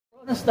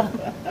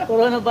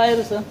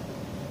Coronavirus, ah.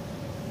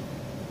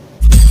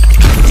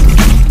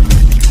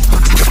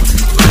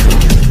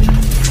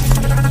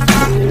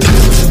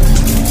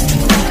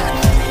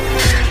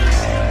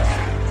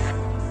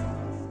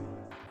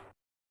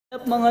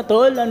 Mga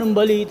tol, anong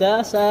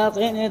balita sa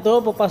akin? Ito,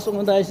 papasok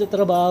na tayo sa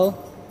trabaho.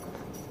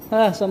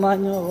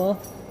 Samahan nyo ako.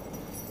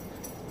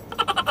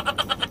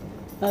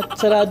 At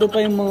sarado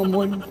pa yung mga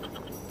mall.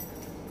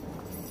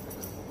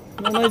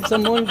 Naman sa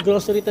mall,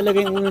 grocery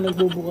talaga yung una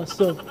nagbubukas.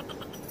 So,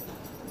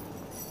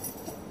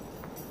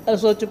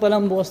 alas 8 pa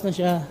lang bukas na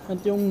siya.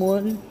 At yung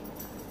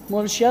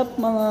mall shop,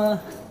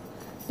 mga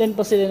 10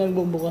 pa sila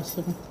nagbubukas.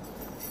 So,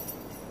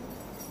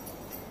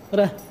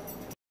 tara.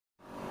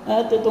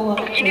 At ito nga,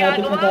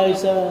 malapit na tayo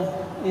sa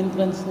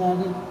entrance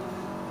namin.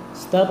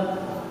 Stop.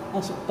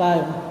 Pasok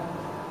tayo.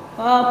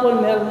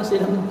 Kahapon, meron na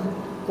silang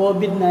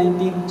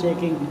COVID-19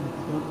 checking.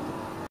 So,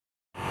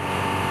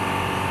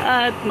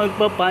 at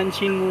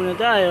magpa-punching muna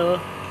tayo.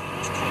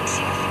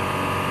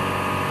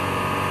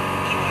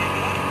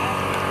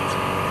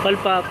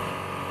 Palpak.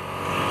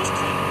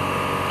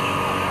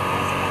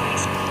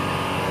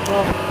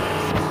 Oh.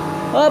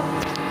 Up!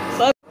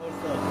 Up!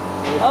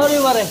 How are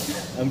you, pare?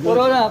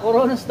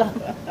 Corona stuff.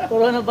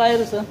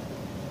 Coronavirus, ah.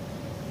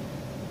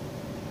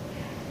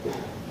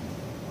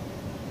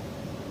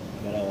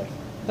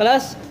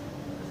 Kalas?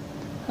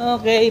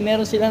 Okay,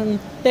 meron silang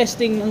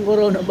testing ng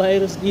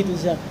coronavirus dito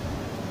sa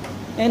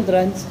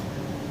entrance.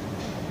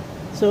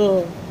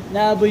 So,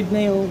 na-avoid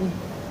na yung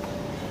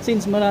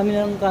since marami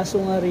ng kaso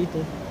nga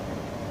rito.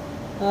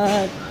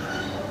 At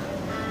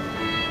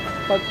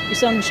pag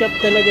isang shop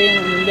talaga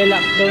yung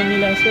nila-lockdown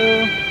nila. So,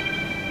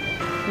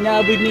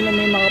 ina-avoid nila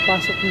may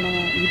makapasok ng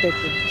mga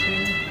infected. So,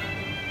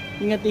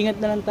 ingat-ingat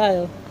na lang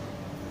tayo.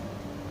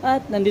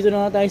 At nandito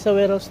na tayo sa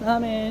warehouse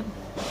namin.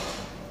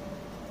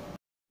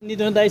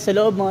 Nandito na tayo sa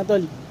loob, mga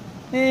tol.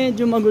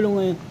 Medyo magulo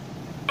ngayon.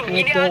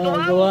 At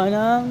gawa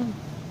ng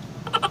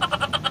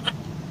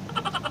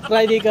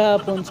Friday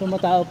kahapon. So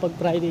matao pag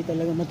Friday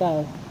talaga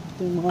matao.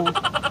 Ito yung mga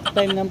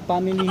time ng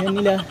pamilihan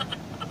nila.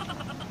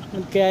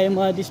 At kaya yung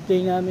mga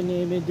display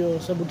namin medyo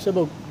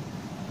sabog-sabog.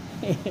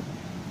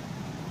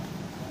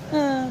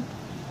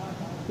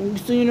 Kung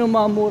gusto nyo ng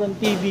mga murang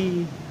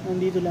TV,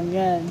 nandito lang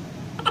yan.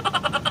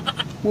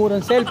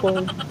 Murang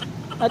cellphone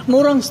at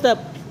murang stuff.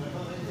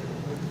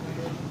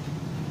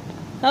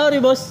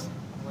 Howdy, boss?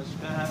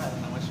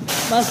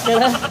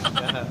 Maskara.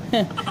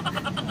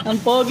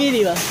 Ang pogi,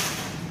 di ba?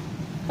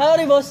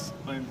 Howdy, boss?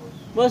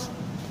 Boss,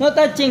 no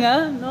touching,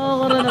 ha?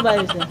 No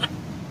coronavirus, ha?